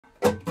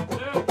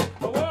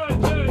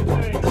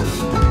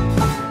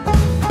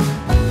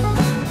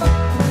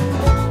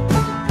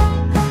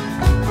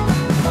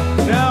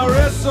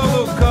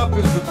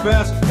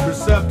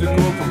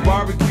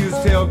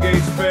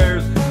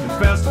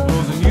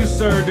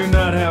do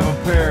not have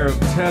a pair of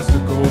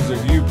testicles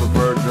if you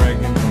prefer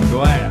drinking from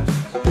glass.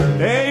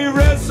 A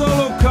red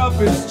Solo cup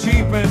is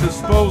cheap and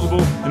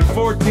disposable. In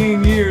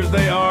 14 years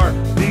they are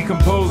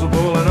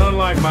decomposable, and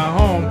unlike my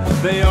home,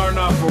 they are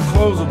not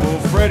foreclosable.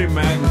 Freddie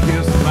Mac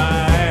kissed my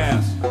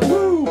ass.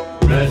 Woo!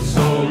 Red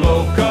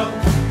Solo cup,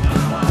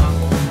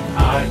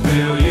 I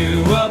fill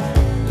you up.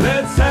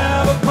 Let's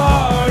have a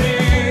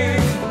party.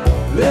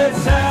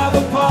 Let's have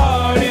a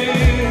party.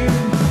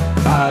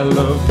 I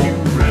love you,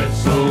 Red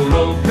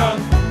Solo cup.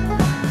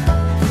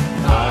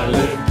 I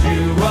lift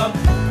you up.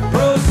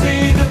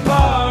 Proceed to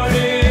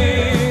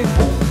party.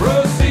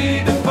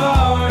 Proceed to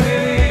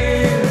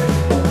party.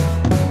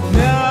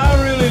 Now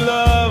I really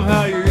love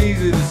how you're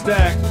easy to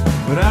stack,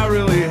 but I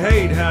really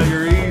hate how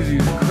you're easy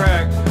to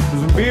crack.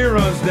 'Cause when beer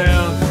runs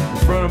down in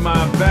front of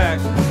my back,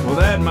 well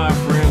that, my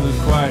friends,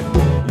 is quite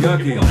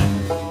yucky.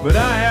 But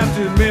I have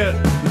to admit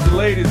that the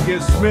ladies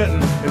get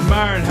smitten,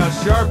 admiring how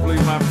sharply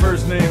my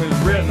first name is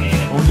written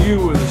on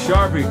you with a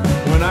Sharpie,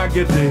 when I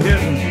get to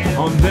hitting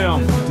on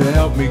them to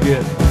help me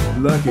get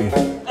lucky.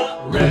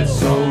 Red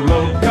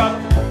Solo cup,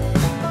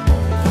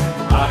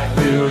 I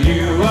fill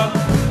you up.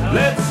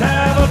 Let's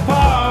have a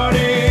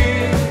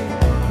party.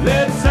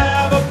 Let's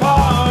have a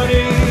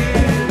party.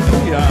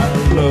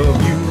 I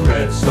love you,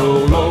 Red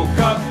Solo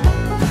cup.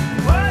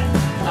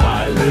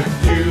 I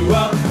lift you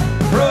up.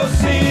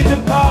 Proceed to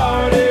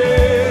party.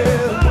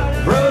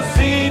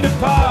 Proceed to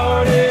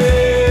party.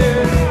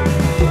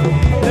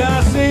 Now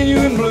I've seen you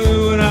in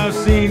blue and I've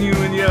seen you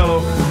in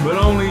yellow, but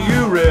only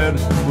you, Red,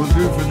 will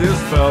do for this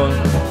fella.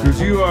 'Cause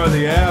you are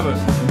the Abbott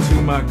to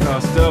my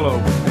Costello,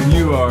 and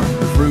you are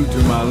the fruit to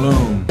my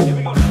loom.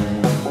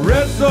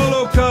 Red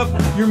Solo cup,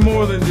 you're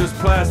more than just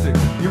plastic.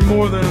 You're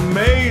more than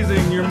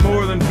amazing, you're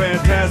more than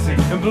fantastic.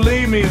 And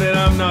believe me that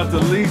I'm not the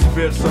least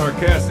bit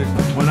sarcastic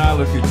when I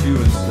look at you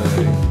and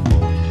say,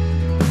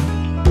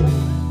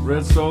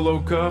 Red Solo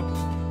cup,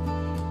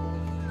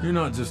 you're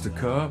not just a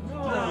cup.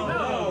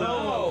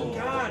 No,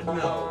 God,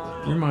 no.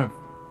 You're my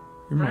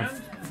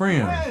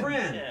friend.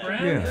 Friend.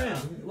 Yeah.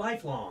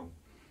 Lifelong.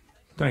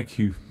 Thank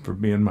you for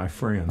being my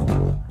friend.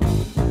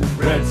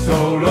 Red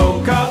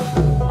Solo cup,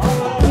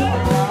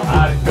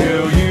 I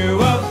fill you